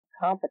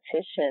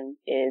competition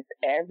is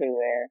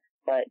everywhere,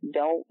 but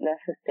don't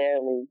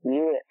necessarily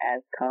view it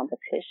as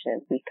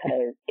competition,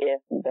 because if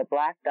the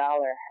black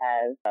dollar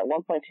has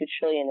 1.2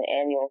 trillion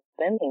in annual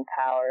spending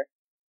power,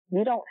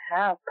 you don't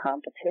have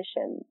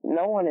competition.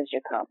 No one is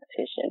your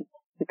competition,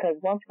 because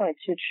 1.2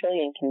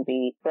 trillion can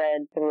be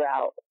spread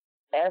throughout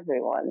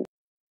everyone.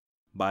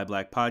 Buy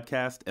Black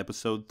Podcast,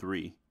 Episode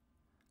 3.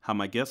 How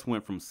my guest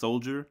went from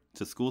soldier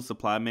to school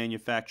supply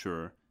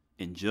manufacturer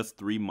in just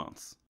 3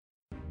 months.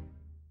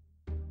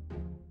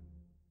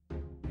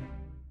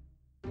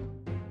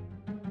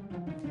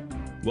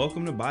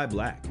 Welcome to Buy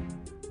Black,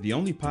 the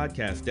only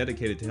podcast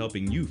dedicated to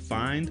helping you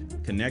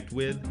find, connect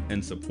with,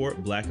 and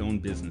support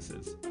Black-owned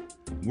businesses.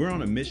 We're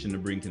on a mission to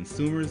bring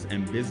consumers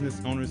and business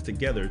owners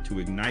together to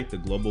ignite the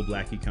global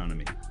Black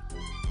economy.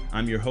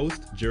 I'm your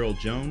host, Gerald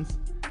Jones,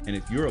 and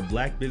if you're a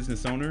Black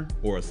business owner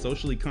or a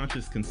socially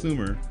conscious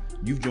consumer,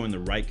 you've joined the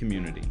right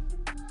community.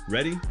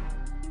 Ready?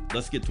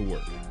 Let's get to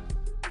work.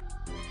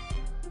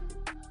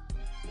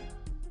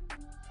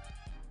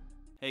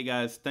 Hey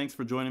guys, thanks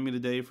for joining me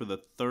today for the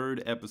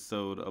third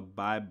episode of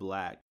Buy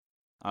Black.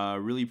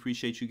 Really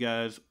appreciate you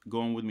guys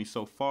going with me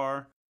so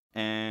far.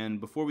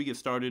 And before we get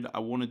started, I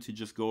wanted to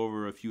just go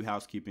over a few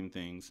housekeeping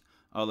things.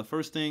 The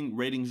first thing,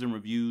 ratings and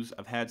reviews.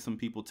 I've had some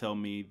people tell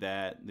me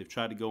that they've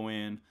tried to go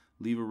in,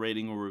 leave a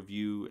rating or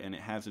review, and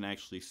it hasn't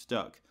actually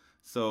stuck.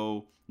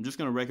 So I'm just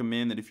going to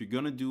recommend that if you're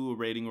going to do a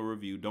rating or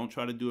review, don't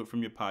try to do it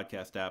from your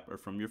podcast app or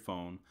from your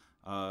phone.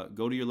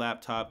 Go to your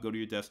laptop, go to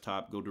your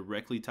desktop, go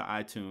directly to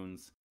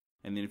iTunes.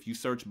 And then if you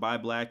search Buy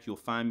Black, you'll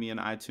find me in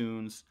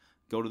iTunes.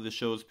 Go to the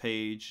show's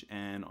page,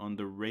 and on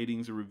the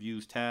ratings or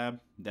reviews tab,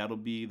 that'll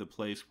be the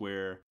place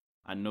where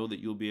I know that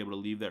you'll be able to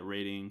leave that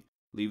rating,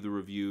 leave the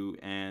review,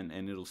 and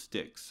it'll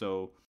stick.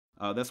 So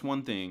that's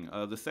one thing.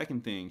 The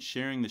second thing,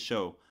 sharing the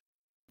show.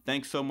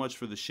 Thanks so much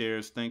for the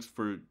shares. Thanks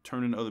for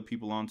turning other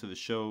people on to the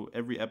show.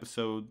 Every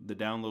episode, the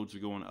downloads are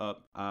going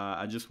up.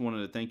 I just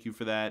wanted to thank you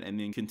for that, and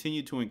then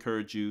continue to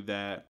encourage you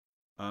that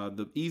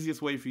the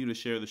easiest way for you to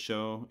share the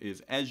show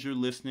is as you're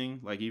listening,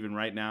 like even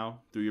right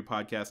now through your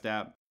podcast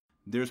app,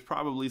 there's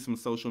probably some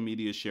social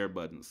media share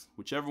buttons.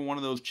 Whichever one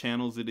of those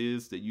channels it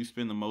is that you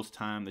spend the most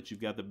time, that you've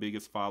got the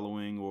biggest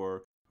following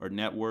or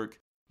network,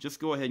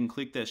 just go ahead and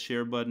click that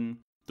share button.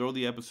 Throw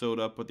the episode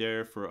up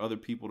there for other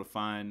people to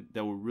find.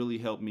 That will really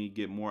help me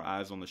get more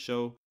eyes on the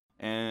show.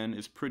 And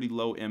it's pretty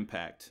low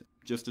impact,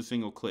 just a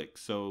single click.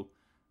 So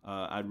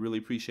I'd really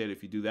appreciate it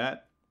if you do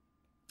that.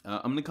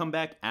 I'm going to come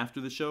back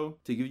after the show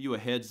to give you a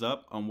heads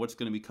up on what's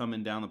going to be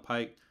coming down the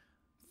pike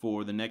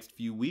for the next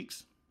few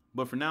weeks.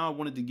 But for now, I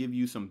wanted to give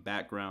you some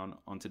background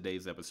on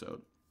today's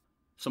episode.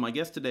 So my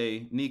guest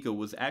today, Nneka,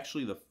 was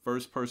actually the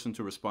first person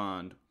to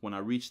respond when I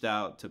reached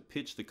out to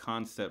pitch the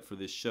concept for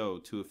this show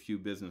to a few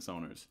business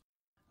owners.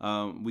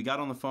 We got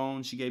on the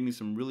phone, she gave me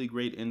some really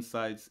great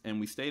insights, and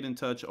we stayed in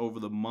touch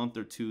over the month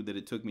or two that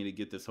it took me to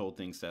get this whole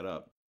thing set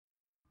up.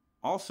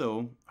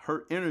 Also,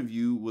 her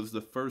interview was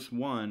the first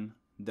one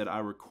that I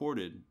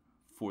recorded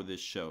for this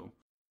show.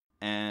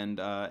 And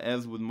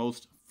as with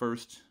most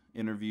first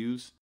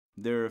interviews,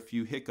 there are a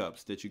few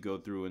hiccups that you go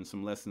through and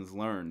some lessons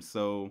learned.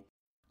 So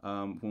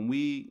when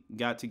we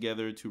got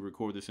together to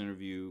record this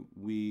interview,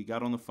 we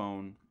got on the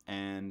phone,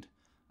 and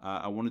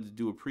I wanted to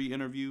do a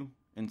pre-interview.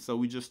 And so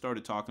we just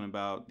started talking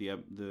about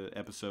the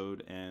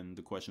episode and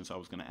the questions I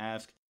was going to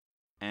ask.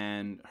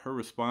 And her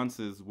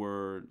responses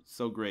were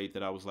so great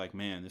that I was like,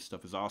 man, this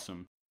stuff is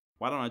awesome.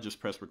 Why don't I just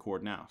press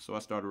record now? So I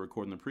started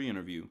recording the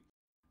pre-interview.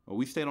 Well,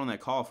 we stayed on that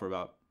call for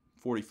about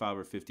 45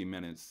 or 50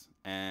 minutes,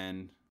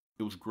 and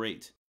it was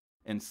great.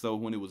 And so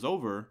when it was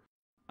over,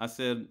 I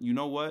said, you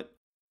know what?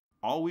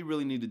 All we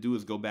really need to do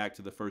is go back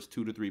to the first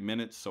 2 to 3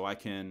 minutes so I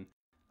can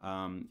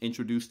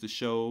introduce the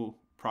show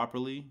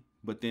properly.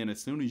 But then as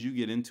soon as you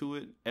get into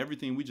it,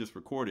 everything we just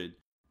recorded,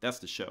 that's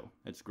the show.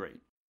 It's great.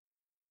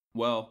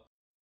 Well,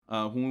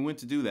 when we went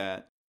to do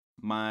that,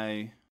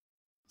 my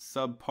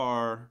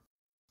subpar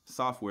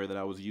software that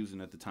I was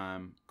using at the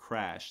time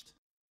crashed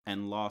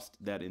and lost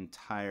that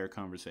entire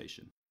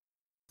conversation.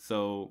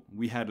 So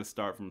we had to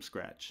start from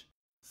scratch.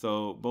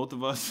 So both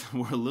of us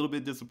were a little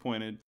bit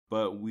disappointed,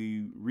 but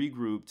we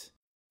regrouped.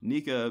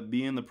 Nneka,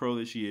 being the pro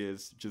that she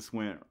is, just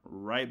went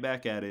right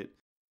back at it.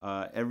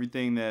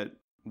 Everything that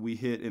we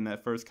hit in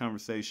that first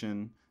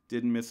conversation,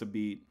 didn't miss a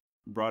beat,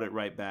 brought it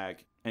right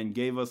back, and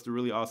gave us the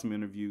really awesome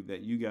interview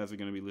that you guys are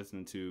going to be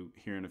listening to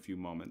here in a few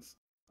moments.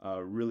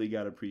 Really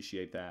got to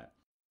appreciate that.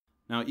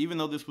 Now, even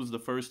though this was the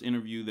first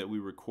interview that we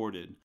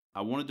recorded,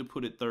 I wanted to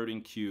put it third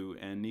in queue,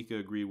 and Nneka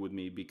agreed with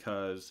me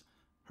because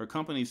her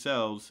company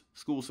sells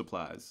school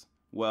supplies.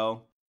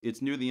 Well,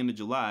 it's near the end of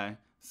July,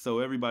 so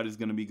everybody's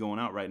going to be going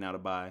out right now to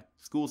buy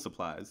school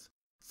supplies.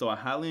 So I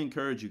highly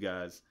encourage you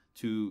guys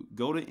to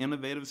go to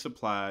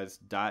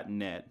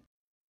innovativesupplies.net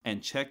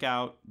and check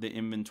out the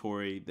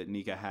inventory that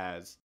Nneka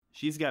has.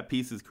 She's got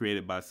pieces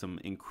created by some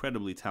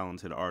incredibly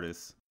talented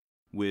artists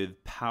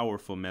with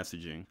powerful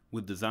messaging,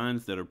 with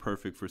designs that are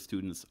perfect for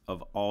students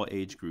of all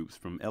age groups,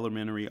 from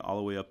elementary all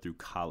the way up through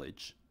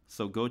college.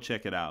 So go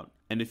check it out.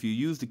 And if you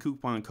use the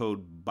coupon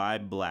code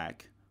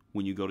BUYBLACK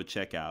when you go to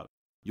checkout.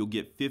 You'll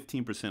get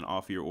 15%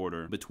 off your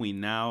order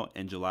between now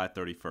and July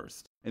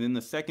 31st. And then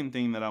the second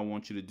thing that I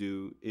want you to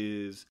do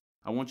is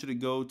I want you to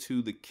go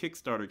to the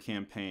Kickstarter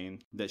campaign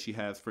that she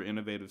has for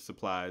Innovative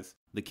Supplies.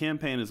 The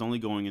campaign is only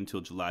going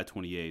until July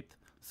 28th,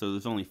 so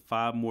there's only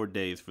 5 more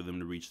days for them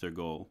to reach their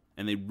goal.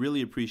 And they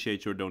really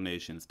appreciate your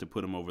donations to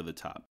put them over the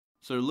top.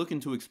 So they're looking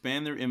to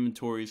expand their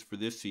inventories for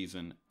this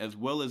season, as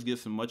well as get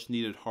some much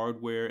needed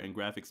hardware and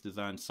graphics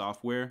design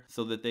software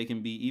so that they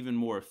can be even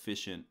more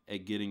efficient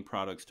at getting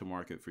products to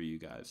market for you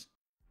guys.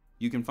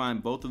 You can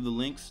find both of the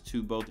links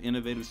to both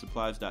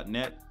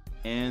innovativesupplies.net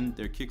and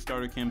their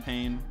Kickstarter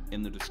campaign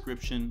in the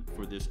description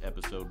for this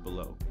episode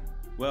below.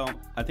 Well,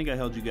 I think I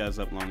held you guys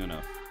up long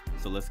enough,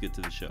 so let's get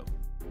to the show.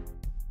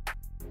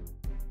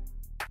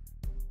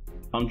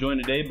 I'm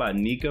joined today by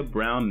Nneka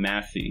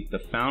Brown-Massey, the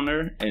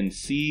founder and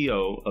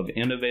CEO of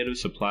Innovative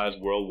Supplies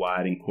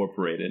Worldwide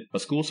Incorporated, a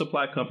school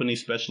supply company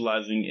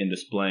specializing in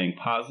displaying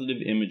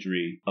positive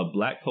imagery of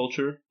Black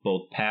culture,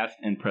 both past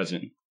and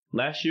present.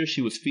 Last year,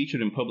 she was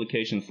featured in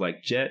publications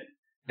like Jet,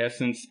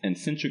 Essence, and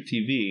Centric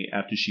TV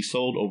after she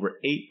sold over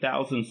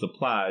 8,000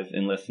 supplies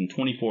in less than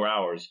 24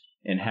 hours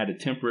and had to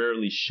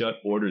temporarily shut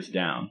orders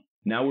down.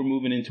 Now we're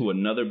moving into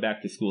another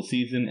back-to-school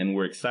season, and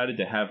we're excited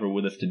to have her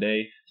with us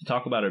today to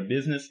talk about her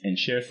business and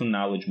share some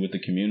knowledge with the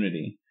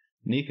community.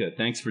 Nneka,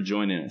 thanks for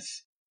joining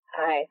us.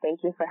 Hi, thank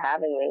you for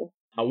having me.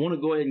 I want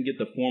to go ahead and get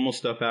the formal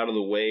stuff out of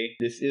the way.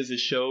 This is a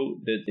show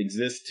that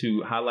exists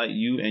to highlight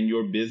you and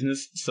your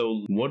business.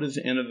 So what does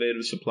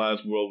Innovative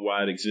Supplies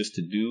Worldwide exist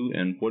to do,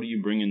 and what are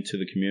you bringing to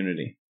the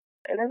community?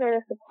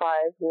 Innovative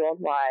Supplies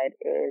Worldwide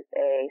is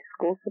a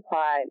school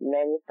supply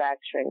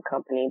manufacturing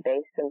company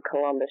based in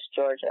Columbus,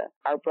 Georgia.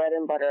 Our bread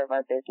and butter of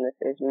our business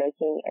is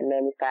making and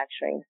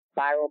manufacturing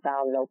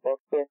spiral-bound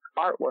notebooks with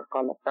artwork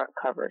on the front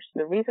covers.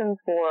 The reason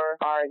for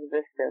our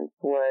existence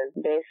was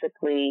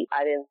basically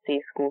I didn't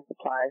see school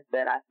supplies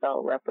that I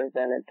felt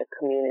represented the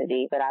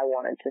community that I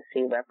wanted to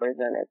see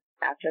represented.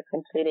 After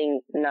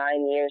completing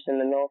 9 years in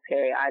the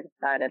military, I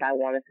decided I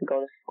wanted to go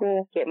to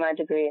school, get my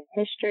degree in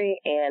history,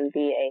 and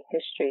be a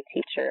history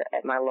teacher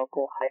at my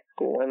local high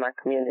school in my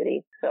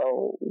community.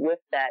 So with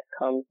that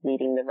comes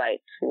needing the right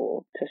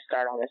tool to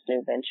start on this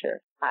new venture.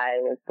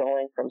 I was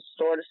going from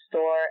store to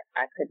store.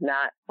 I could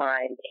not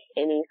find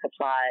any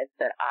supplies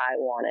that I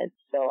wanted.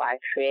 So I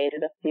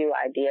created a few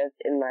ideas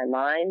in my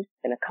mind.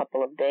 In a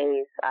couple of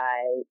days,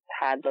 I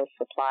had those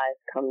supplies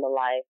come to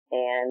life,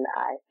 and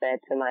I said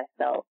to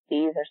myself,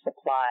 these are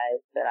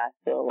supplies that I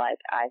feel like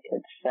I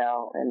could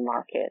sell and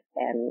market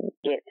and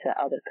get to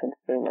other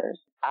consumers.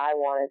 I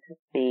wanted to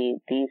see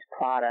these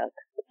products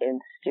in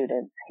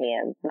students'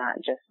 hands, not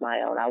just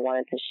my own. I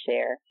wanted to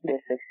share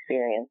this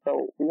experience.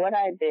 So what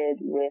I did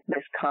with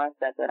this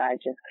concept that I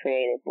just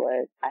created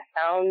was I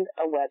found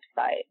a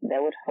website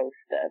that would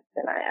host us,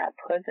 and I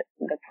put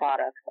the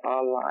products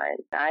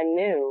online. I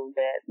knew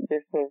that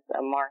this was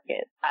a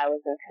market. I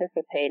was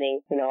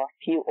anticipating, a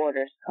few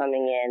orders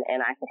coming in,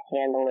 and I could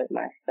handle it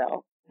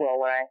myself. Well,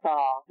 when I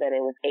saw that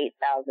it was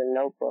 8,000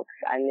 notebooks,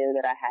 I knew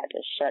that I had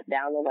to shut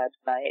down the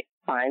website,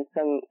 find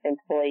some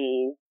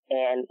employees,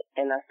 and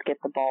us get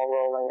the ball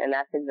rolling. And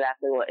that's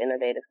exactly what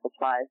Innovative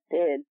Supplies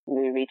did.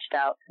 We reached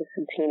out to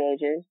some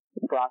teenagers,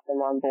 brought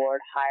them on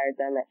board, hired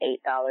them at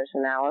 $8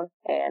 an hour,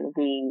 and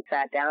we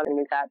sat down and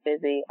we got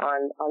busy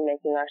on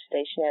making our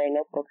stationery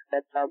notebooks.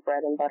 That's our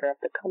bread and butter of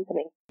the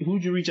company.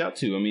 Who'd you reach out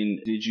to? I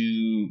mean, did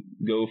you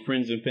go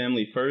friends and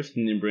family first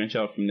and then branch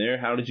out from there?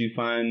 How did you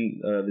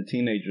find the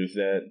teenagers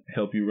that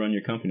help you run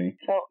your company?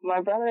 So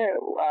my brother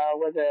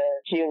was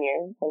a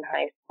junior in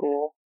high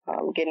school.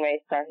 Getting ready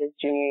to start his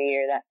junior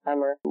year that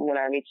summer. When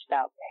I reached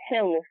out to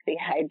him with the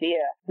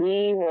idea,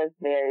 he was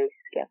very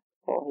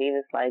skeptical. He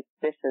was like,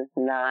 this is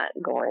not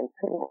going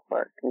to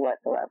work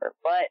whatsoever.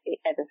 But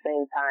at the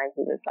same time,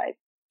 he was like,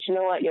 you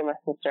know what, you're my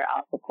sister,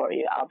 I'll support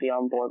you. I'll be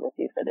on board with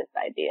you for this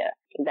idea.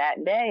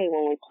 That day,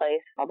 when we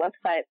placed our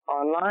website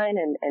online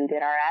and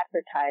did our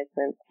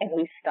advertisements, and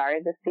we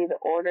started to see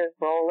the orders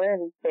roll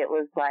in, it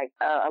was like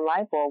a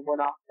light bulb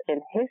went off in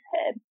his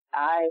head.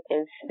 I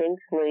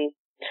instinctively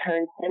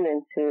turned him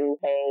into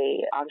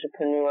a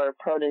entrepreneur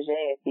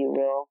protege, if you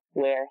will,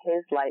 where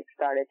his light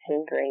started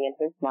tinkering in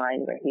his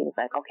mind, where he was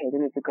like, okay, we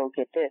need to go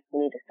get this,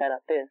 we need to set up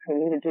this, we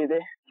need to do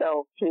this.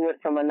 So he went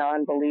from a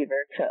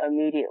non-believer to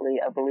immediately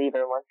a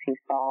believer once he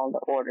saw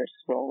the orders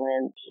roll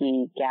in.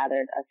 He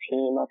gathered a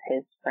team of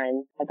his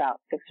friends,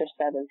 about 6 or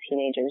 7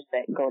 teenagers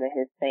that go to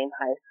his same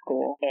high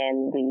school,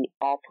 and we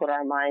all put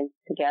our minds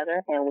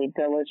together, and we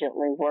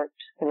diligently worked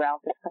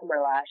throughout the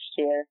summer last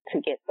year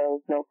to get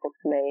those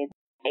notebooks made.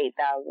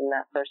 8,000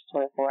 that first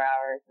 24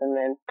 hours, and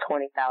then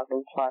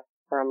 20,000 plus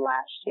from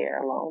last year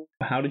alone.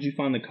 How did you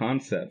find the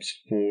concepts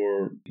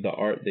for the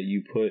art that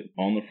you put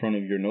on the front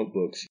of your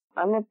notebooks?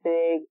 I'm a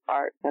big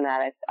art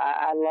fanatic.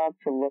 I love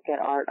to look at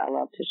art. I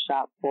love to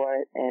shop for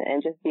it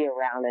and just be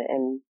around it.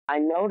 And I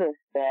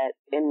noticed that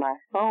in my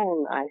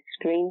phone, I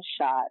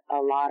screenshot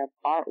a lot of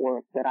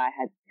artwork that I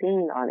had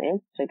seen on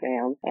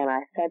Instagram. And I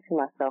said to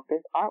myself,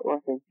 this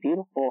artwork is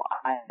beautiful.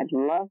 I'd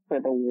love for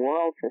the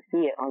world to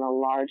see it on a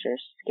larger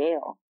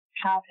scale.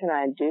 how can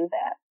I do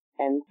that?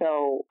 And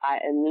so I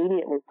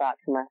immediately thought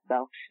to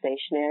myself,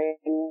 stationery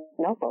and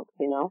notebooks,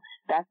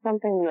 that's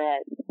something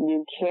that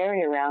you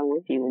carry around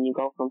with you when you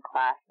go from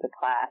class to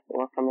class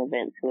or from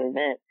event to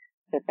event.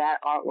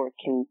 That artwork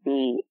can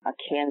be a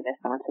canvas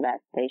onto that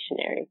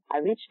stationery. I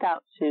reached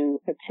out to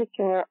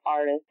particular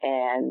artists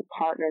and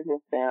partnered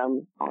with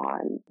them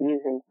on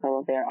using some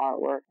of their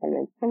artwork, and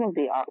then some of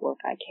the artwork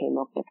I came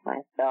up with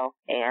myself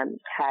and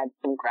had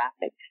some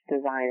graphic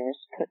designers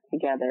put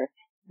together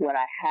what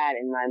I had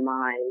in my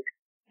mind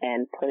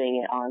and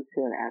putting it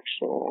onto an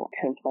actual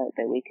template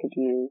that we could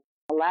use.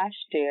 Last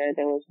year,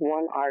 there was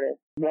one artist,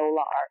 Zola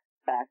Art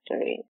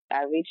Factory.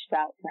 I reached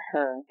out to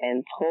her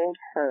and told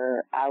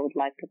her I would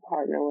like to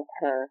partner with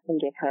her and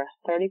give her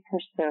 30%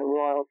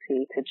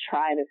 royalty to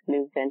try this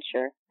new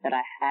venture that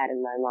I had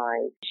in my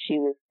mind. She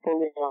was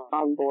fully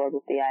on board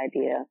with the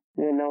idea.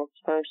 When those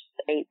first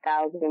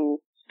 8,000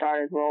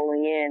 started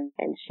rolling in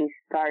and she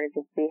started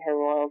to see her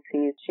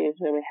royalties, she was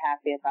really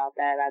happy about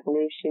that. I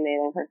believe she made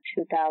over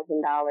 $2,000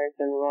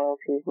 in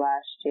royalties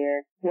last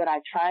year. What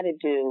I try to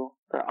do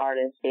for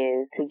artists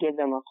is to give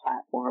them a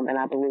platform, and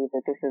I believe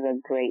that this is a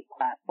great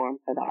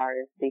platform for the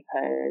artists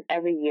because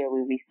every year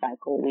we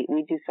recycle.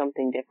 We do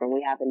something different.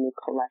 We have a new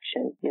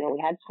collection. We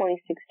had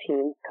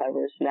 2016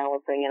 covers. Now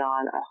we're bringing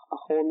on a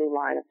whole new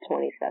line of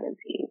 2017.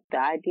 The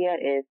idea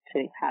is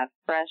to have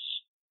fresh,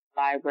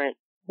 vibrant,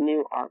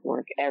 new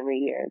artwork every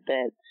year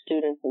that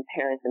students and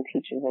parents and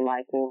teachers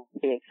alike will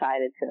be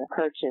excited to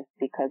purchase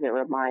because it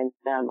reminds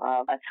them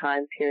of a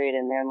time period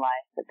in their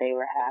life that they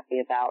were happy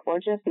about, or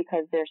just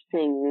because they're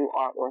seeing new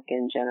artwork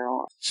in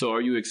general. So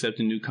are you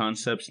accepting new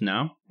concepts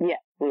now? Yes,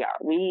 we are.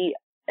 We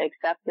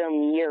accept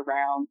them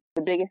year-round.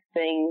 The biggest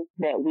thing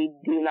that we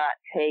do not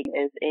take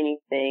is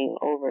anything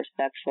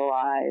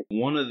over-sexualized.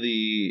 One of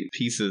the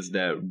pieces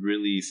that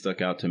really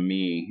stuck out to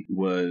me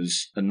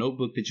was a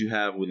notebook that you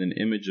have with an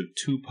image of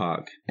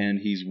Tupac, and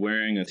he's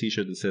wearing a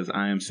t-shirt that says,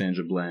 "I am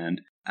Sandra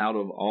Bland." Out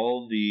of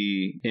all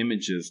the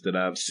images that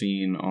I've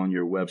seen on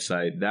your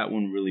website, that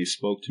one really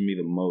spoke to me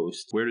the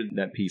most. Where did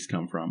that piece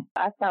come from?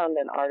 I found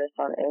an artist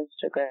on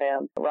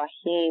Instagram,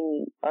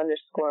 Raheem_Milton,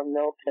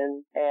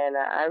 and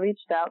I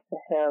reached out to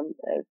him,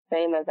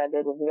 same as I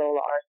did with Zola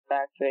Art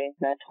Factory,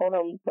 and I told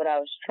him what I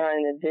was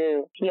trying to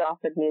do. He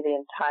offered me the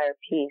entire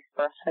piece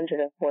for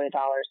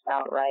 $140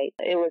 outright.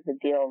 It was a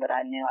deal that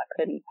I knew I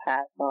couldn't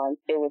pass on.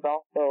 It was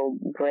also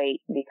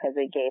great because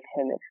it gave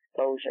him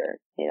exposure.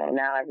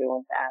 Now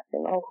everyone's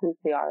asking, who's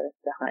the artist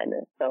behind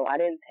this? So I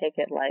didn't take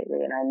it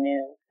lightly, and I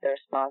knew the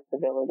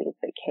responsibilities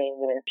that came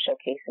with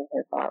showcasing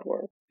his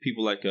artwork.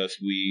 People like us,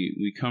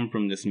 we come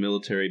from this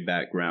military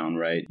background,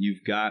 right?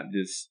 You've got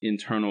this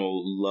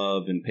internal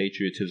love and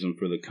patriotism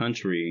for the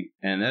country,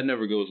 and that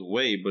never goes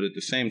away. But at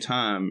the same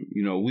time,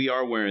 we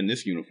are wearing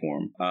this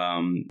uniform.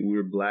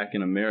 We're Black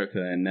in America,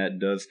 and that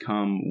does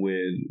come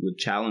with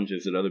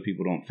challenges that other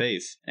people don't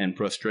face and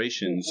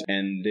frustrations.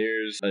 And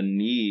there's a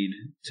need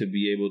to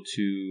be able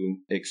to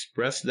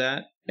express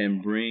that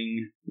and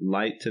bring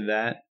light to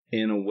that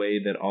in a way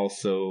that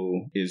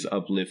also is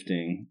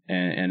uplifting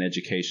and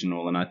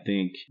educational. And I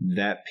think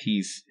that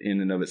piece in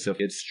and of itself,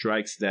 it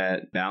strikes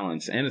that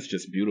balance, and it's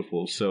just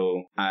beautiful.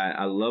 So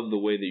I love the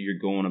way that you're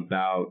going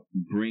about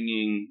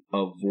bringing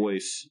a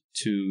voice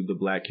to the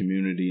Black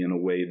community in a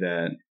way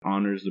that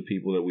honors the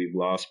people that we've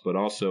lost, but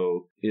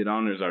also it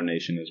honors our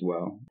nation as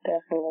well.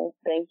 Definitely.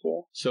 Thank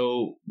you.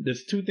 So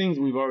there's two things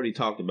we've already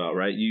talked about,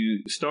 right?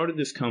 You started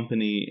this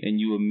company and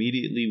you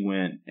immediately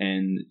went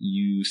and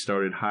you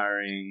started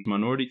hiring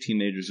minority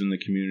teenagers in the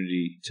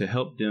community to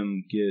help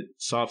them get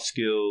soft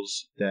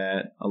skills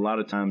that a lot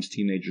of times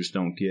teenagers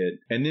don't get.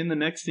 And then the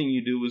next thing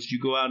you do is you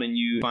go out and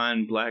you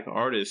find Black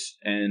artists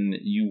and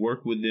you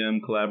work with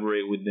them,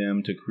 collaborate with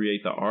them to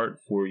create the art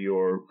for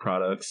your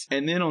products.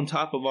 And then on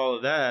top of all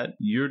of that,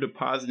 you're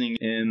depositing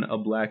in a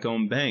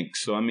Black-owned bank.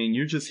 So,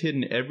 you're just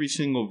hitting every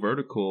single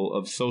vertical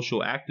of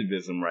social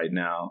activism right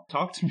now.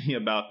 Talk to me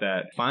about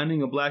that.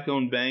 Finding a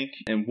Black-owned bank,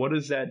 and what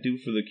does that do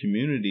for the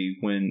community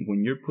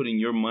when you're putting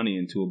your money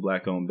into a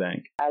Black-owned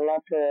bank? I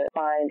love to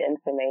find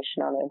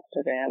information on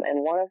Instagram,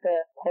 and one of the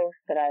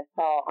posts that I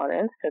saw on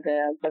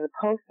Instagram was a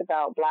post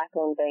about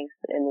Black-owned banks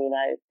in the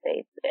United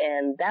States,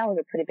 and that was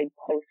a pretty big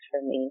post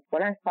for me.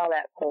 When I saw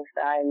that post,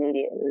 I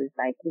immediately was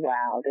like,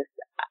 wow,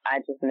 I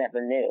just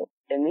never knew.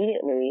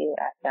 Immediately,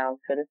 I found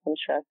Citizen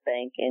Trust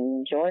Bank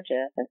in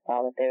Georgia and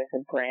saw that there was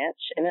a branch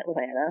in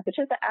Atlanta, which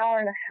is an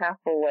hour and a half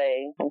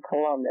away from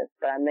Columbus.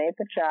 But I made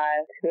the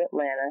drive to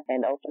Atlanta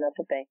and opened up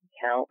a bank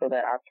account so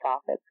that our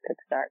profits could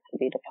start to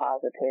be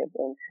deposited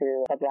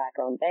into a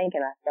Black-owned bank.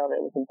 And I felt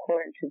it was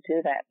important to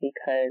do that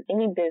because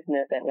any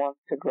business that wants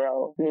to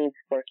grow needs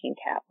working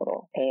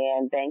capital.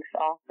 And banks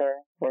offer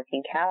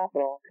working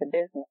capital to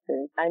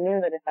businesses. I knew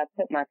that if I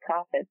put my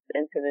profits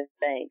into this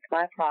bank,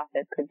 my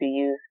profits could be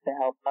used to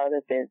help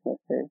other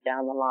businesses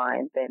down the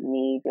line that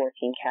need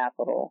working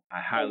capital.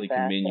 I highly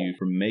commend you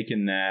for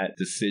making that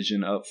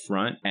decision up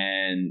front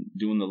and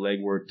doing the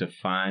legwork to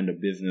find a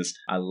business.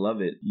 I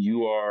love it.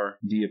 You are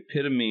the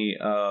epitome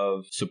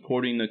of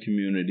supporting the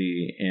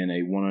community in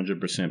a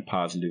 100%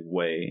 positive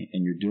way,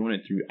 and you're doing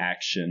it through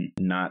action,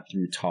 not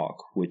through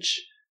talk,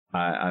 which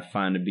I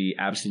find to be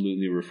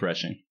absolutely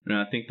refreshing. And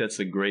I think that's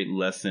a great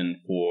lesson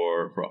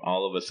for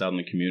all of us out in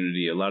the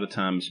community. A lot of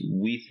times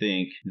we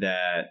think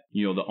that,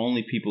 the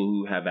only people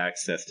who have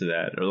access to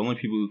that, or the only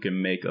people who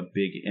can make a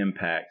big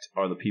impact,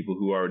 are the people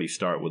who already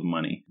start with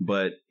money.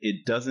 But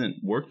it doesn't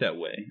work that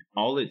way.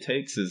 All it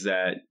takes is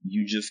that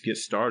you just get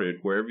started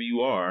wherever you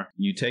are.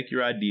 You take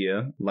your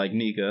idea, like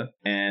Nneka,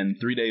 and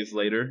 3 days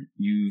later,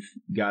 you've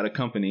got a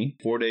company.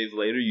 4 days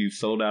later, you've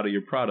sold out of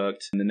your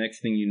product. And the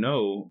next thing you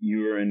know,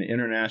 you're an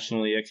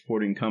internationally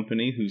exporting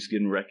company who's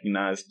getting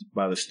recognized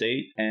by the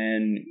state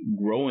and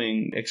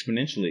growing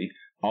exponentially.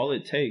 All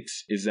it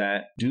takes is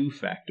that do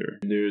factor.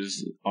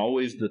 There's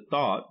always the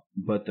thought,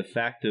 but the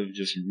fact of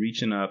just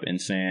reaching up and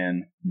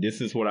saying,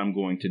 this is what I'm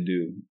going to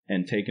do,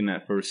 and taking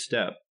that first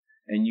step.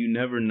 And you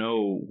never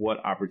know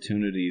what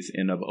opportunities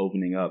end up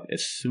opening up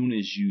as soon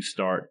as you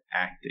start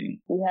acting.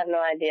 You have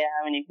no idea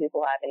how many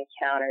people I've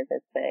encountered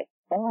that say,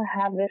 oh,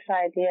 I have this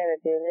idea to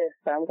do this,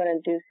 so I'm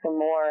going to do some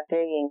more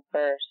digging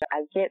first.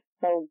 I get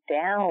so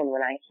down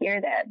when I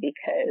hear that,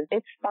 because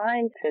it's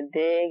fine to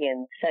dig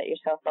and set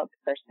yourself up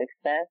for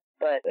success.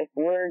 But if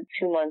we're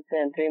 2 months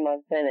in, 3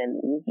 months in,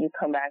 and you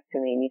come back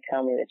to me and you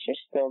tell me that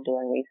you're still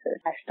doing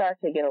research, I start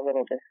to get a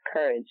little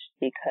discouraged,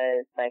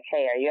 because like,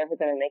 hey, are you ever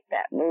going to make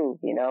that move?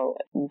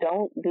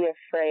 Don't be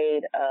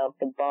afraid of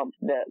the bumps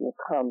that will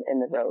come in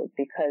the road,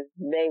 because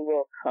they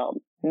will come.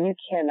 You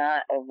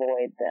cannot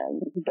avoid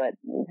them, but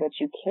what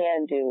you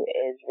can do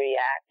is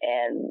react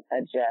and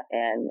adjust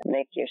and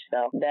make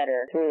yourself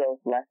better through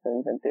those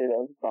lessons and through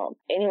those bumps.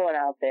 Anyone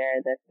out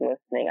there that's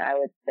listening, I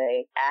would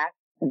say act,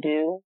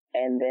 do,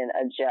 and then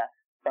adjust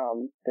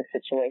from the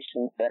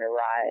situations that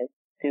arise.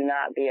 Do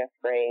not be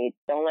afraid.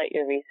 Don't let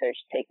your research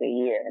take a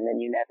year and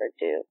then you never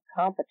do.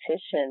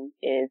 Competition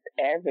is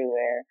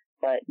everywhere,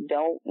 but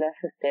don't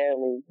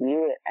necessarily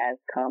view it as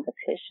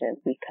competition,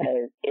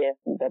 because if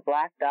the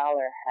black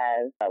dollar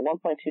has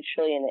 1.2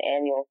 trillion in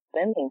annual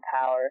spending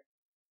power,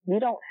 you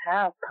don't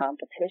have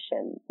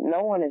competition.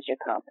 No one is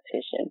your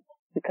competition,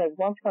 because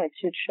 1.2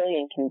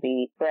 trillion can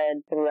be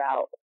spread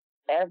throughout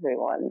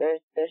everyone.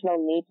 There's no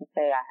need to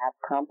say I have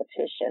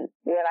competition.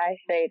 What I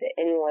say to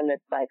anyone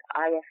that's like,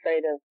 I'm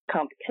afraid of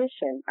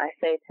competition, I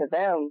say to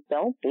them,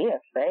 don't be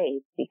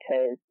afraid,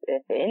 because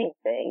if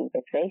anything,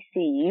 if they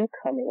see you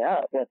coming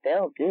up, what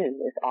they'll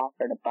do is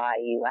offer to buy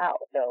you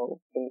out.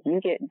 So if you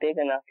get big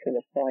enough to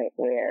the point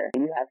where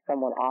you have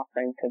someone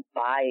offering to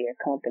buy your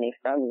company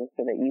from you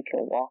so that you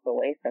can walk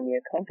away from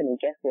your company,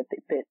 guess what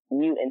that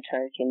you in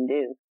turn can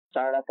do?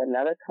 Start up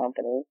another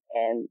company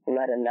and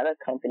let another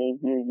company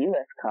view you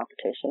as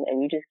competition,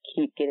 and you just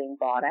keep getting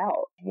bought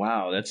out.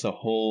 Wow, that's a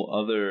whole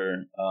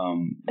other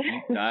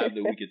deep dive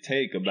that we could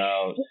take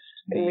about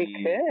we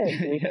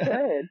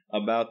could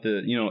about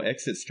the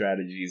exit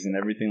strategies and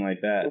everything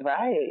like that.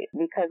 Right,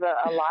 because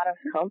a lot of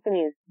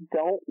companies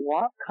don't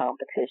want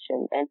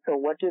competition, and so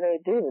what do?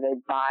 They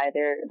buy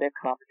their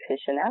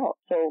competition out.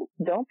 So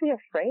don't be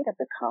afraid of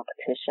the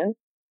competition.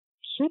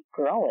 Keep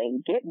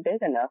growing, get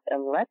big enough,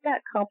 and let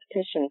that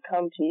competition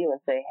come to you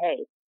and say,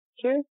 hey,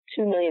 here's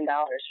 $2 million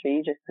for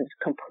you just to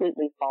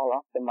completely fall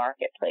off the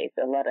marketplace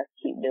and let us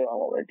keep doing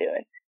what we're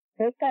doing.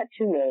 Take that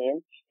 $2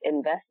 million,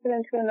 invest it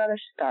into another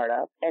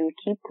startup, and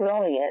keep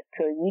growing it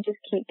till you just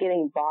keep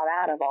getting bought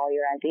out of all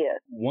your ideas.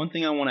 One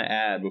thing I want to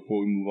add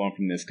before we move on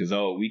from this, because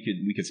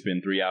we could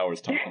spend 3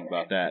 hours talking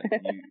about that.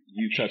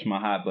 You touched my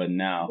hot button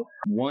now.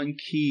 One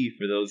key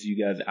for those of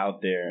you guys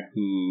out there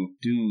who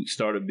do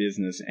start a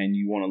business and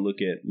you want to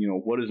look at,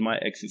 what is my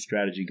exit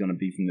strategy going to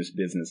be from this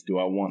business? Do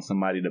I want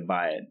somebody to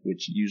buy it?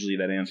 Which usually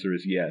that answer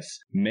is yes.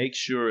 Make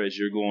sure as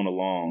you're going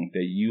along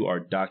that you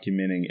are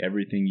documenting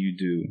everything you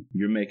do.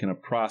 You're making a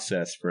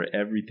process for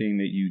everything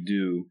that you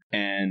do,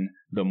 and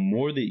the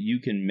more that you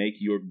can make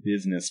your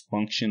business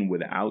function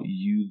without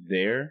you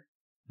there,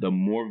 the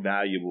more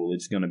valuable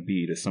it's going to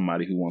be to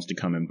somebody who wants to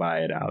come and buy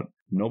it out.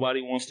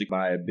 Nobody wants to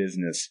buy a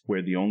business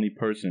where the only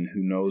person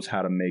who knows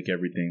how to make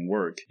everything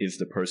work is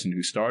the person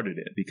who started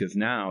it, because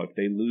now if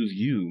they lose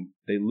you,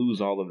 they lose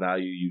all the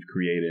value you've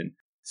created.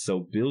 So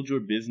build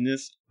your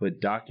business,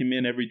 but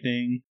document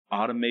everything,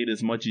 automate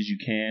as much as you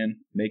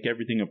can, make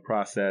everything a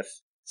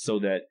process, so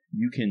that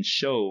you can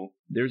show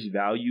there's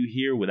value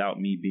here without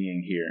me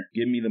being here.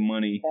 Give me the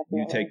money,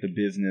 you take the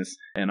business,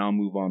 and I'll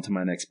move on to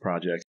my next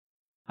project.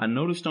 I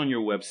noticed on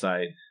your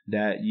website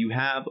that you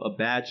have a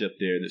badge up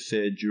there that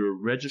said you're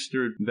a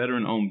registered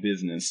veteran-owned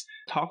business.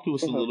 Talk to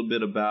us a little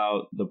bit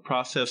about the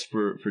process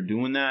for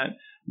doing that,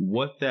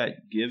 what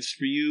that gives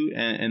for you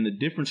and the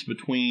difference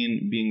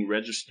between being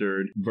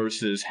registered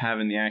versus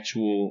having the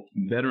actual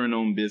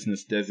veteran-owned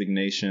business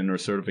designation or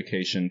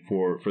certification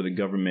for the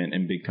government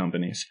and big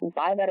companies.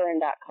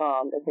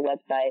 BuyVeteran.com is a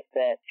website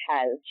that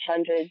has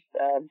hundreds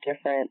of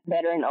different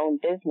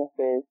veteran-owned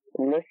businesses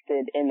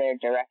listed in their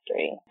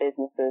directory.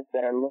 Businesses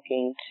that are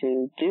looking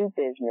to do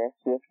business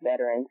with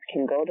veterans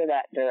can go to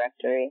that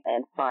directory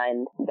and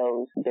find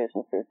those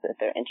businesses that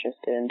they're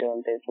interested in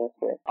doing business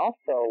with.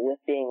 Also, with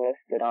being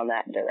listed on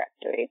that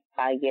directory,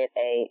 I get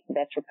a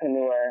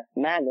Veteranpreneur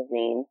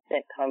magazine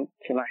that comes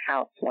to my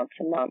house once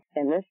a month.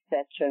 And this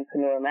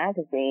Veteranpreneur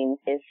magazine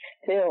is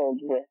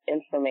filled with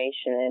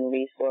information and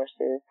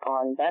resources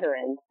on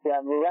veterans who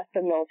have left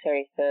the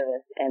military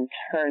service and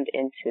turned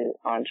into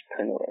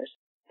entrepreneurs.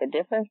 The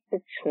difference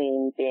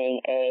between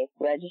being a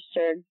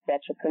registered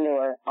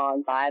veteranpreneur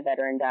on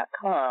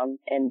BuyVeteran.com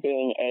and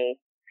being a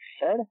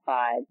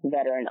certified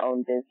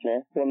veteran-owned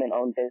business,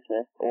 women-owned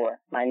business, or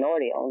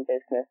minority-owned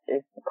business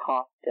is the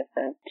cost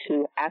difference.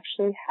 To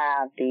actually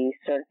have the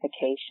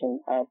certification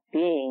of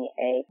being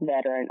a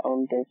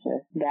veteran-owned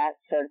business, that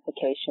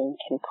certification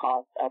can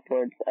cost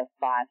upwards of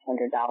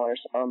 $500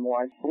 or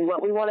more.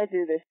 What we want to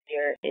do this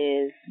year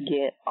is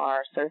get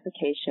our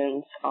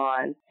certifications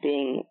on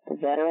being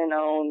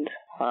veteran-owned,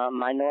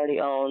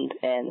 minority-owned,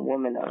 and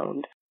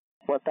women-owned.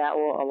 What that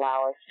will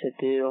allow us to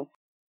do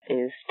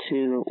is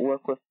to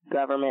work with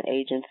government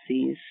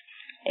agencies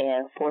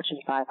and Fortune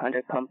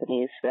 500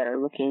 companies that are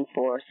looking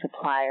for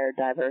supplier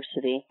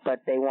diversity,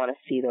 but they want to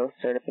see those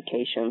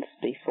certifications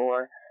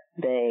before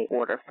they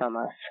order from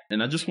us.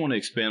 And I just want to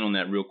expand on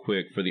that real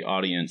quick for the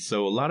audience.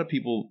 So a lot of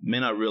people may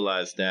not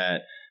realize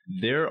that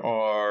there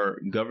are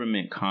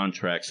government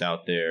contracts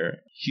out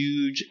there,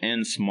 huge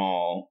and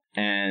small,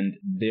 and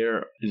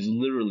there is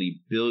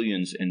literally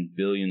billions and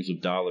billions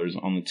of dollars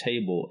on the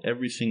table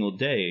every single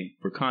day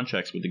for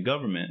contracts with the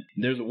government.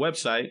 There's a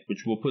website,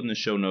 which we'll put in the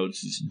show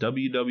notes. It's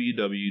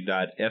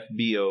www.fbo.gov.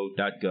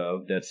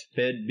 That's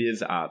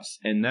FedBizOps.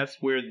 And that's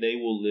where they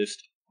will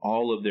list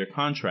all of their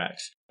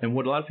contracts. And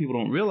what a lot of people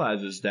don't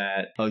realize is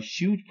that a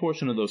huge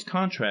portion of those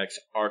contracts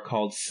are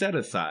called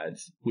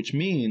set-asides, which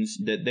means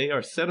that they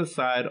are set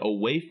aside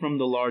away from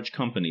the large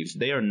companies.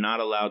 They are not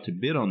allowed to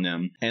bid on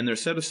them. And they're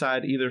set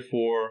aside either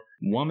for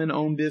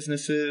woman-owned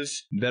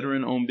businesses,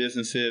 veteran-owned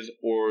businesses,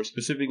 or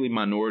specifically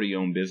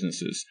minority-owned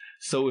businesses.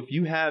 So if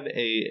you have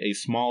a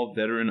small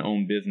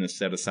veteran-owned business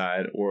set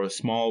aside or a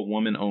small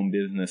woman-owned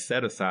business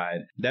set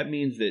aside, that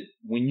means that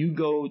when you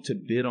go to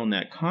bid on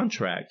that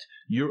contract,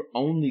 you're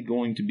only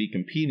going to be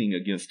competing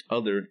against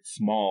other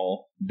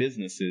small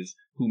businesses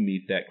who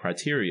meet that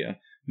criteria.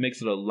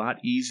 Makes it a lot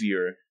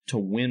easier to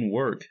win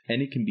work,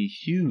 and it can be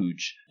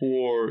huge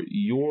for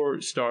your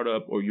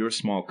startup or your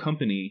small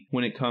company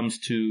when it comes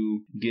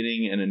to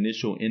getting an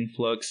initial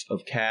influx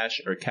of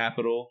cash or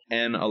capital,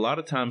 and a lot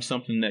of times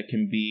something that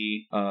can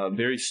be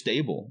very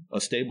stable, a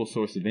stable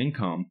source of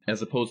income,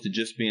 as opposed to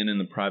just being in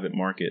the private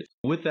market.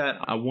 With that,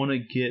 I want to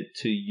get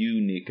to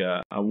you,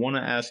 Nneka. I want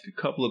to ask a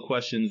couple of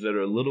questions that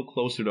are a little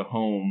closer to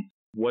home.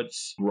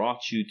 What's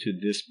brought you to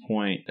this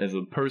point as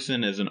a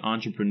person, as an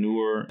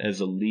entrepreneur, as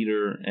a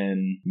leader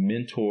and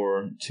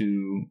mentor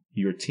to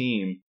your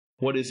team?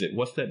 What is it?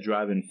 What's that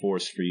driving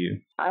force for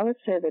you? I would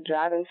say the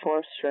driving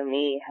force for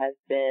me has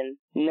been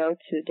no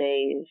 2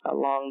 days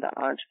along the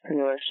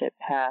entrepreneurship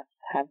path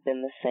have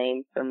been the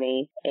same for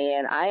me.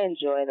 And I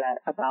enjoy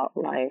that about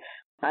life.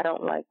 I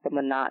don't like the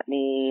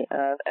monotony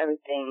of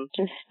everything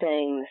just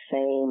staying the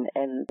same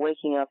and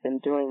waking up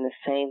and doing the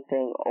same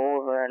thing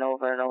over and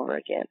over and over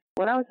again.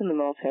 When I was in the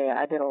military,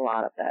 I did a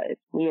lot of that.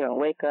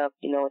 Wake up,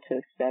 you know what to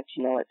expect,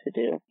 you know what to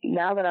do.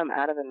 Now that I'm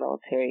out of the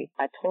military,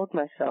 I told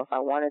myself I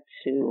wanted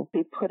to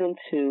be put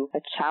into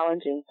a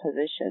challenging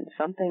position,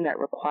 something that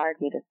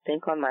required me to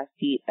think on my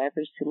feet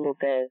every single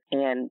day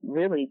and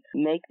really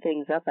make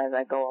things up as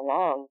I go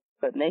along,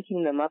 but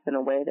making them up in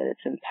a way that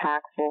it's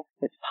impactful,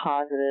 it's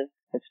positive,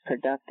 it's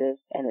productive,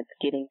 and it's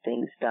getting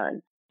things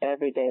done.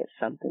 Every day it's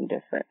something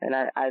different. And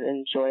I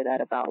enjoy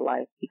that about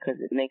life because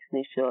it makes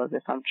me feel as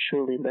if I'm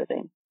truly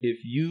living.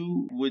 If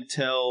you would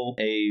tell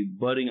a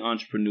budding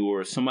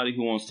entrepreneur, somebody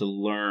who wants to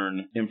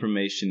learn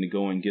information to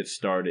go and get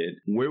started,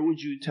 where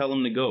would you tell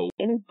them to go?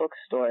 Any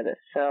bookstore that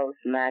sells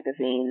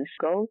magazines,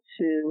 go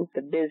to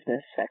the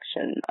business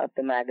section of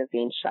the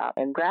magazine shop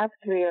and grab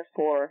 3 or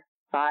 4,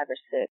 5 or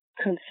 6.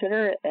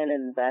 Consider it an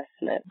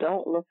investment.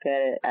 Don't look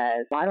at it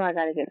as, why do I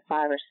got to get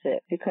 5 or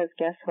 6? Because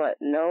guess what?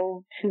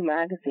 No 2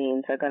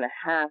 magazines are going to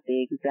have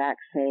the exact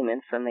same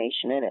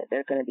information in it.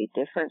 They're going to be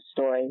different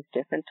stories,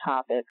 different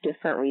topics,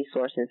 different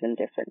resources, and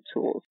different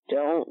tools.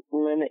 Don't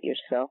limit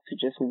yourself to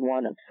just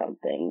one of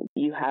something.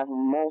 You have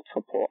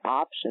multiple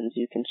options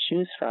you can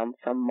choose from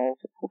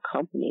multiple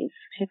companies.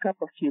 Pick up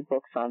a few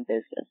books on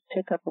business.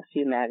 Pick up a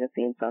few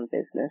magazines on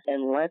business,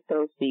 and let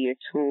those be your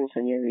tools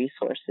and your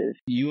resources.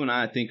 You and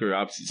I think are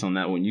opposites on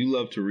that one. You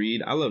love to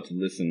read. I love to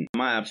listen.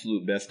 My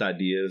absolute best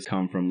ideas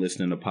come from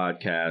listening to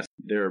podcasts.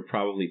 There are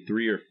probably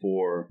 3 or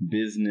 4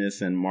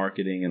 business and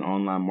marketing and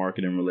online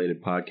marketing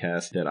related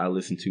podcasts that I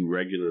listen to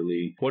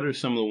regularly. What are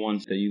some of the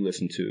ones that you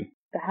listen to?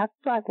 The Happy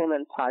Black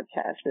Women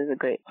podcast is a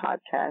great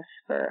podcast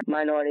for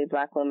minority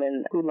Black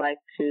women who like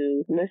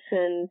to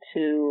listen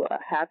to a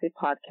happy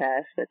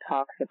podcast that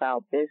talks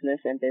about business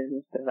and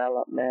business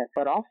development,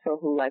 but also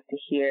who like to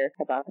hear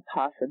about the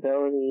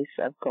possibilities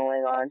of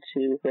going on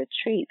to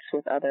retreats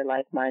with other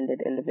like-minded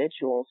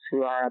individuals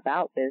who are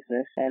about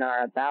business and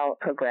are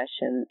about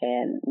progression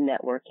and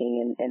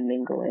networking and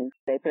mingling.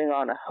 They bring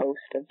on a host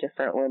of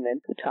different women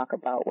who talk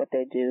about what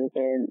they do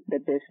in the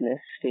business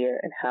sphere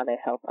and how they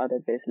help other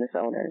business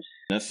owners.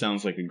 That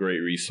sounds like a great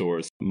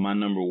resource. My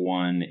number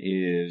one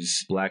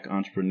is Black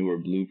Entrepreneur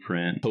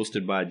Blueprint,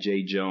 hosted by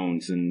Jay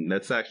Jones. And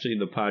that's actually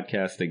the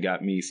podcast that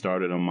got me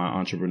started on my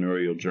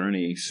entrepreneurial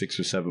journey 6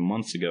 or 7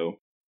 months ago.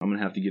 I'm going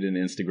to have to get into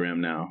Instagram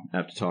now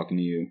after talking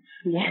to you.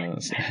 Yeah.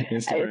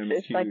 Instagram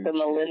it's like the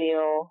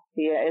millennial.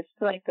 Yeah, it's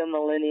like the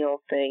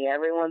millennial thing.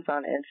 Everyone's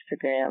on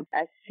Instagram.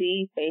 I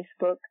see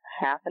Facebook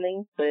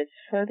happening, but it's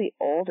for the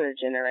older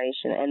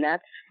generation, and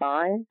that's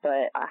fine.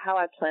 But how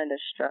I plan to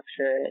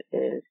structure it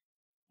is,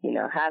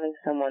 having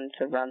someone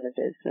to run the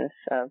business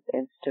of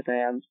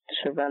Instagram,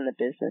 to run the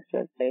business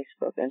of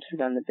Facebook, and to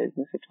run the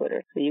business of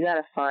Twitter. So you got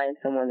to find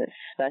someone that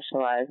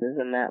specializes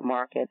in that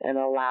market and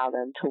allow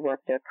them to work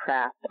their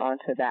craft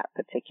onto that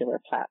particular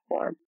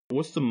platform.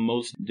 What's the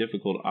most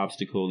difficult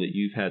obstacle that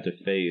you've had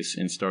to face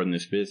in starting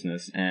this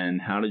business,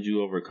 and how did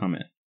you overcome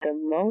it? The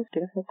most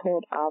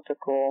difficult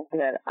obstacle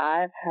that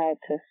I've had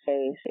to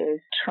face is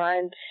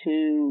trying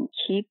to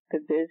keep the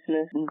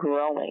business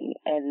growing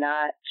and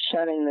not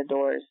shutting the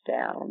doors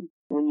down.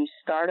 When you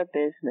start a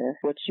business,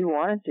 what you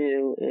want to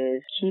do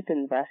is keep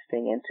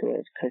investing into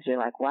it because you're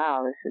like,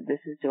 wow, this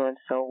is doing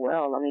so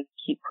well. Let me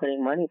keep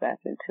putting money back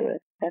into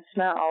it. That's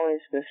not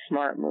always the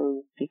smart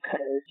move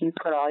because you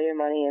put all your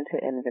money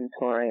into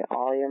inventory,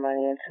 all your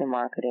money into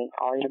marketing,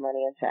 all your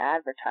money into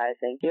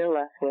advertising. You're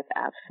left with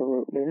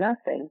absolutely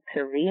nothing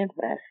to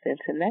reinvest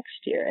into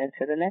next year,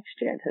 into the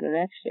next year, into the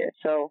next year.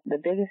 So the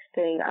biggest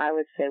thing I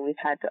would say we've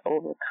had to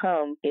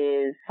overcome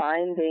is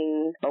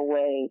finding a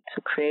way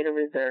to create a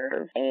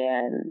reserve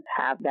and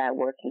have that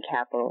working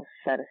capital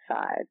set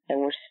aside.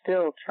 And we're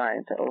still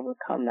trying to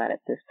overcome that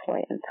at this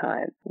point in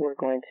time. We're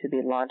going to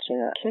be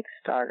launching a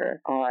Kickstarter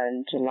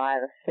on July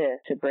the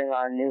 5th to bring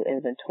on new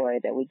inventory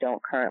that we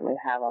don't currently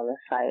have on the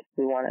site.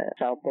 We want to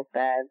sell book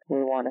bags.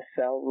 We want to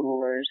sell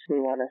rulers. We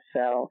want to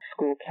sell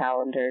school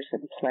calendars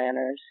and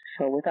planners.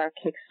 So with our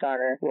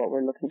Kickstarter, what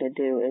we're looking to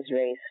do is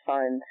raise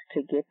funds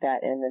to get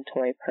that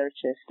inventory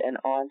purchased and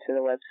onto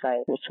the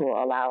website, which will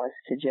allow us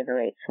to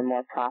generate some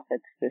more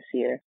profits this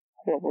year.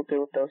 What we'll do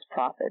with those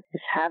profits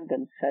is have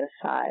them set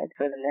aside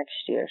for the next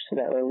year so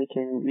that way we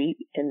can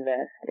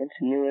reinvest into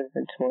new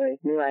inventory,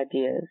 new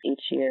ideas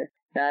each year.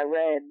 Now, I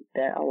read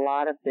that a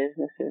lot of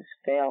businesses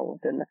fail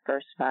within the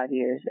first 5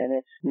 years, and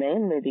it's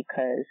mainly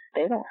because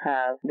they don't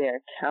have their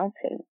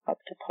accounting up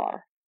to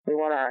par. We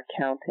want our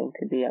accounting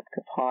to be up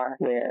to par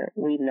where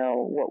we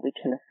know what we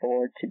can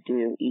afford to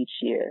do each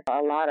year. A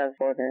lot of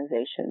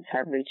organizations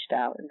have reached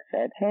out and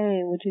said,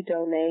 hey, would you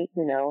donate,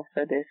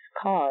 for this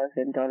cause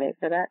and donate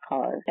for that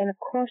cause? And of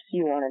course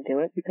you want to do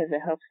it because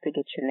it helps to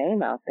get your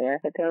name out there,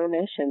 but the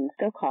donation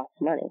still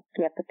costs money.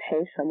 You have to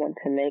pay someone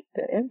to make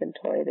the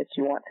inventory that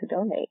you want to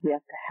donate. You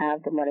have to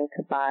have the money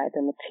to buy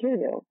the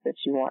materials that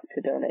you want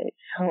to donate.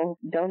 So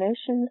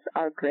donations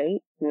are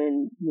great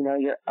when,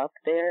 you're up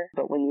there,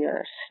 but when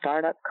you're a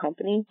startup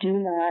company, do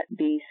not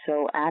be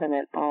so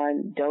adamant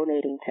on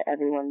donating to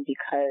everyone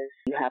because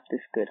you have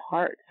this good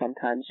heart.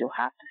 Sometimes you'll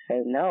have to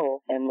say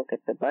no and look at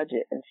the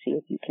budget and see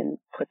if you can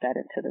put that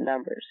into the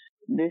numbers.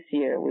 This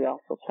year, we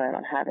also plan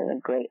on having a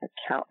great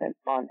accountant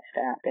on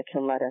staff that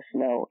can let us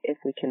know if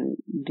we can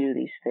do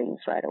these things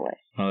right away.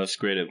 Oh, that's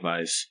great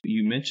advice.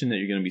 You mentioned that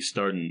you're going to be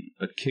starting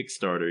a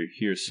Kickstarter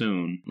here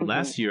soon. Mm-hmm.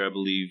 Last year, I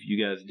believe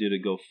you guys did a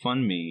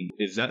GoFundMe.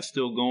 Is that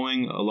still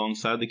going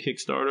alongside the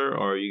Kickstarter,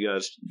 or are you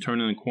guys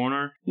turning the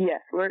corner?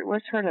 Yes,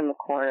 we're turning the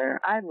corner.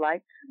 I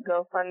liked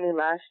GoFundMe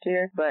last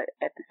year, but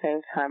at the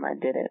same time, I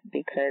didn't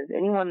because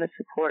anyone that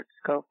supports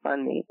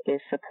GoFundMe is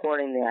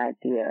supporting the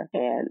idea,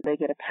 and they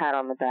get a pat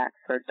on the back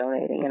for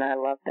donating, and I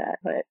love that.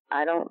 But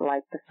I don't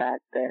like the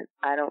fact that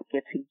I don't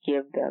get to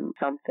give them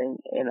something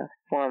in a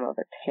form of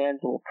a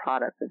tangible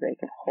product that they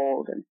can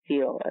hold and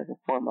feel as a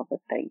form of a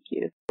thank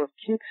you. With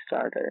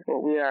Kickstarter,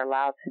 what we are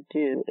allowed to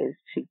do is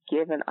to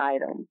give an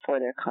item for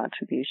their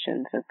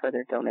contributions and for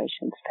their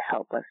donations to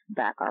help us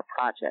back our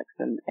projects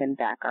and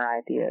back our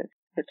ideas.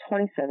 For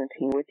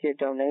 2017, with your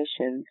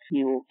donations,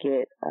 you will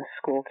get a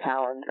school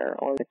calendar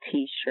or a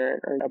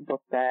t-shirt or a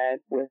book bag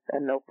with a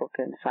notebook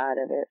inside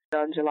of it.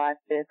 On July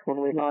 5th,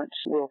 when we launch,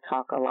 we'll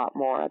talk a lot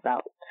more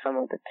about some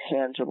of the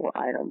tangible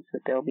items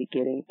that they'll be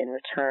getting in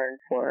return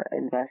for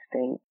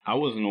investing. I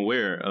wasn't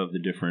aware of the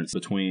difference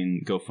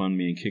between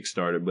GoFundMe and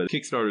Kickstarter, but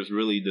Kickstarter is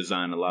really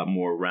designed a lot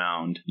more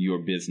around your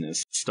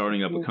business,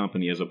 starting up a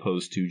company as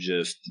opposed to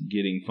just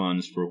getting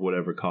funds for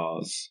whatever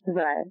cause.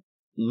 Right.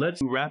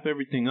 Let's wrap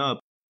everything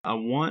up. I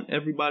want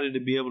everybody to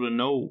be able to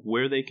know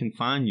where they can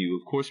find you.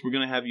 Of course, we're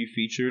going to have you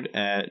featured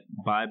at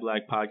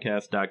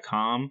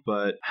buyblackpodcast.com,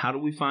 but how do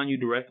we find you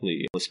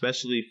directly,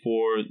 especially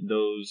for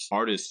those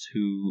artists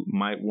who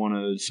might want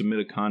to submit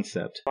a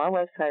concept? Our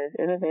website is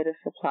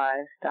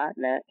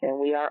innovativesupplies.net, and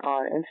we are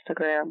on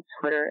Instagram,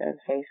 Twitter, and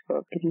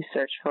Facebook. If you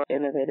search for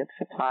Innovative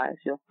Supplies,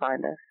 you'll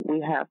find us. We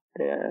have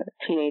the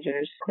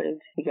teenagers putting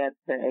together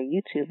a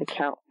YouTube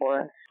account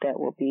for us that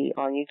will be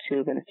on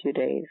YouTube in a few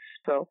days.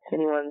 So if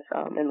anyone's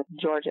in the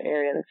Georgia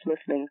area that's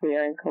listening, we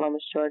are in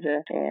Columbus,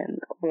 Georgia, and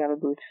we have a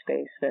booth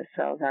space that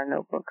sells our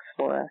notebooks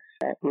for us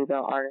at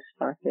Bluebell Artist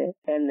Market.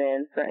 And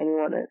then for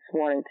anyone that's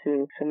wanting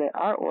to submit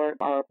artwork,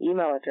 our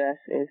email address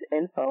is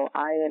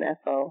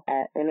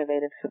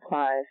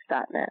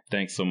info@innovativesupplies.net.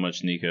 Thanks so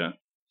much, Nneka.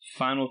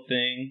 Final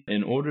thing,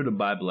 in order to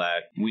buy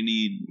black, we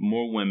need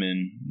more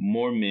women,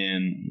 more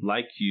men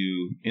like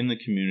you in the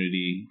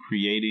community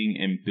creating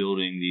and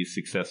building these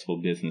successful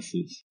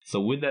businesses. So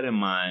with that in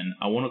mind,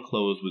 I want to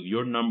close with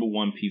your number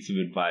one piece of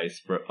advice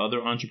for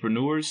other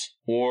entrepreneurs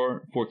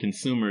or for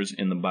consumers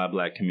in the Buy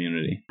Black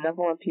community.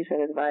 Number one piece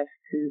of advice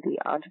to the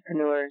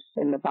entrepreneurs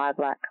in the Buy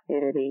Black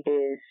community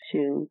is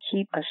to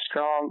keep a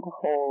strong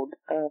hold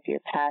of your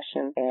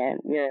passion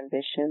and your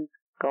ambition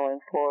going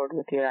forward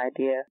with your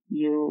idea.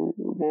 You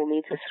will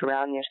need to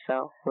surround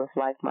yourself with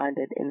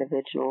like-minded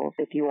individuals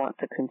if you want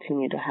to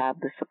continue to have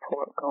the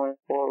support going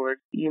forward.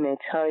 You may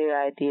tell your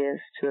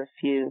ideas to a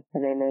few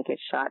and they may get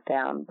shot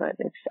down, but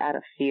it's out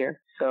of fear.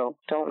 So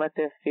don't let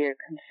their fear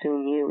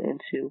consume you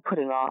into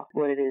putting off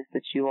what it is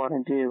that you want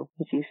to do.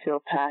 If you feel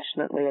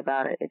passionately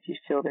about it, if you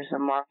feel there's a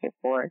market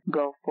for it,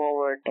 go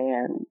forward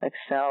and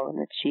excel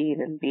and achieve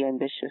and be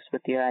ambitious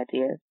with your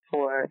ideas.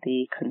 For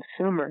the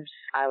consumers,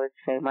 I would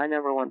say my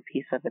number one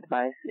piece of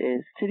advice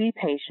is to be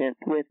patient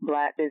with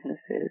black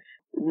businesses.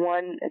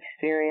 One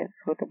experience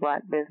with a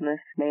black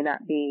business may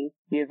not be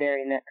your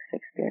very next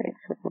experience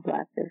with a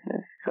black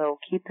business. So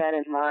keep that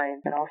in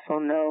mind, and also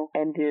know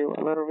and do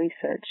a little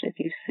research. If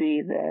you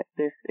see that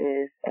this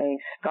is a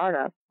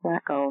startup,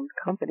 black-owned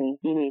company,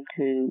 you need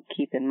to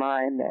keep in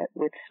mind that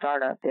with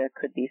startup there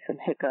could be some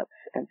hiccups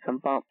and some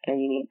bumps,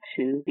 and you need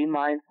to be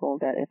mindful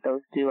that if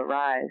those do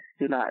arise,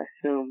 do not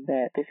assume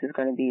that this is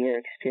going to be your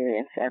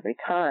experience every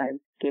time.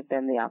 Give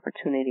them the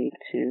opportunity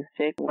to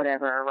fix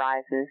whatever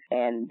arises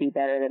and be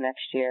better the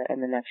next year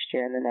and the next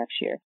year and the next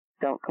year.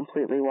 Don't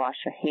completely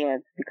wash your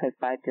hands, because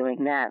by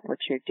doing that, what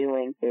you're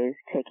doing is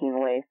taking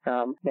away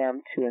from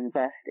them to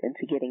invest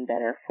into getting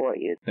better for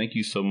you. Thank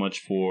you so much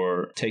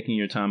for taking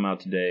your time out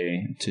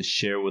today to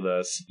share with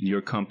us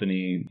your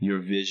company, your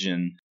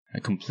vision. I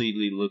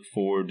completely look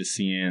forward to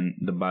seeing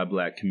the Buy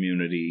Black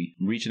community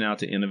reaching out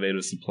to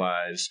Innovative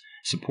Supplies,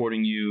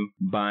 supporting you,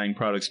 buying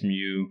products from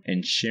you,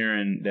 and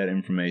sharing that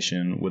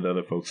information with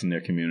other folks in their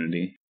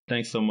community.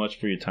 Thanks so much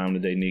for your time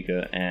today,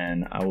 Nneka,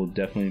 and I will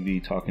definitely be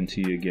talking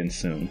to you again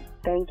soon.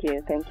 Thank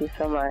you. Thank you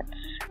so much.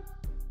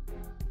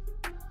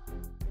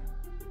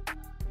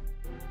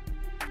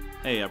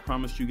 Hey, I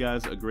promised you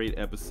guys a great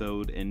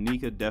episode, and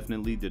Nneka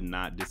definitely did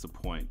not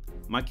disappoint.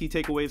 My key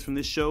takeaways from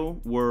this show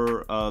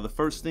were the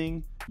first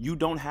thing, you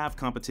don't have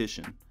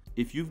competition.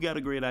 If you've got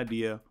a great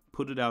idea,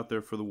 put it out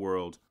there for the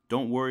world.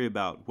 Don't worry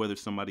about whether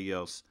somebody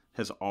else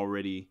has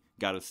already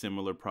got a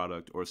similar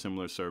product or a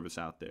similar service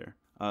out there.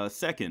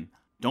 Second,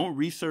 don't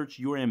research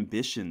your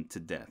ambition to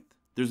death.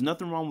 There's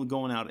nothing wrong with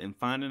going out and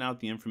finding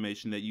out the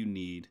information that you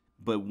need,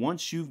 but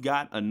once you've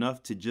got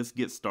enough to just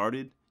get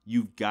started,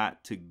 you've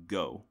got to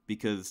go,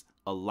 because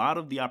a lot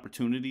of the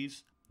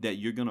opportunities that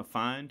you're going to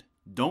find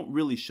don't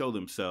really show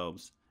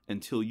themselves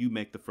until you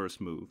make the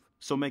first move.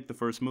 So make the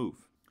first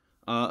move.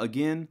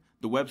 Again,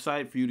 the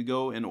website for you to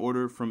go and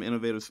order from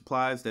Innovative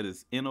Supplies, that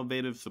is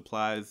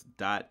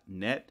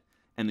innovativesupplies.net.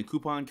 And the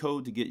coupon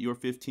code to get your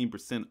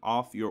 15%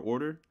 off your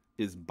order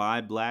is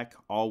Buy Black,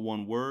 all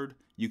one word.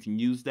 You can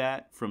use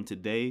that from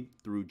today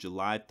through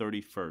July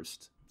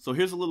 31st. So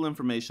here's a little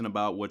information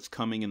about what's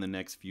coming in the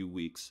next few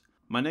weeks.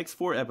 My next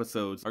 4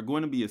 episodes are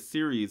going to be a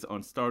series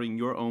on starting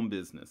your own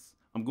business.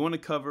 I'm going to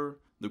cover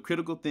the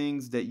critical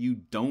things that you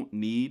don't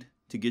need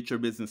to get your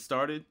business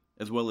started,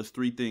 as well as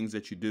 3 things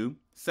that you do.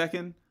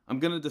 Second, I'm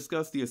going to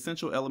discuss the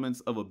essential elements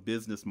of a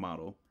business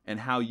model and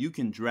how you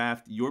can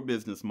draft your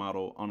business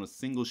model on a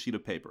single sheet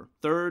of paper.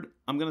 Third,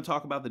 I'm going to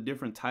talk about the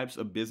different types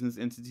of business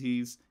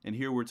entities, and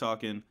here we're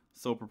talking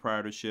sole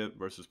proprietorship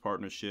versus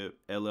partnership,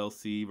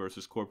 LLC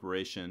versus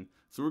corporation.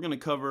 So we're going to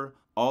cover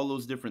all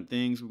those different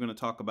things. We're going to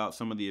talk about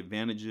some of the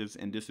advantages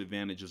and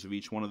disadvantages of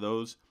each one of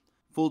those.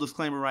 Full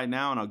disclaimer right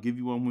now, and I'll give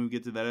you one when we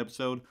get to that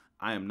episode,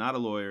 I am not a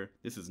lawyer.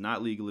 This is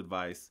not legal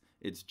advice.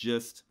 It's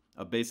just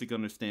a basic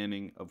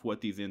understanding of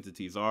what these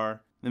entities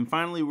are. Then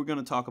finally, we're going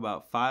to talk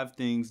about 5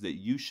 things that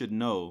you should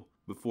know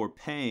before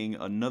paying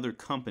another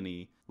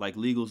company like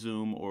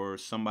LegalZoom or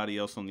somebody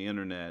else on the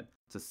internet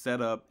to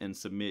set up and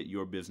submit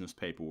your business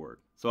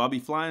paperwork. So I'll be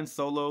flying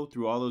solo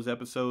through all those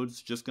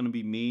episodes, just going to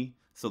be me.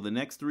 So the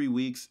next 3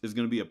 weeks is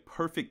going to be a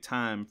perfect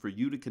time for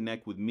you to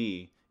connect with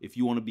me if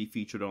you want to be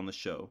featured on the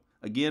show.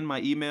 Again, my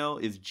email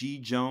is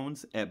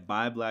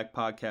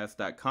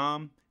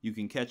gjones@buyblackpodcast.com. You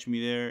can catch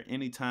me there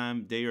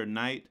anytime, day or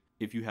night,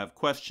 if you have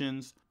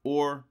questions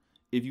or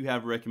if you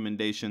have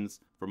recommendations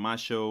for my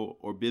show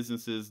or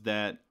businesses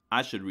that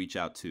I should reach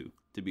out to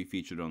be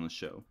featured on the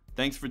show.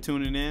 Thanks for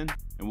tuning in,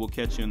 and we'll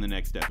catch you in the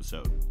next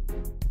episode.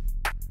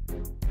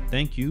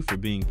 Thank you for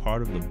being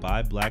part of the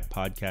Buy Black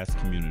podcast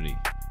community.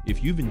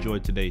 If you've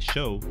enjoyed today's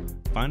show,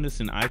 find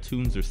us in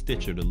iTunes or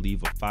Stitcher to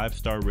leave a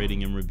 5-star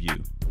rating and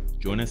review.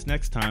 Join us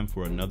next time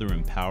for another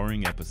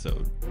empowering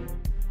episode.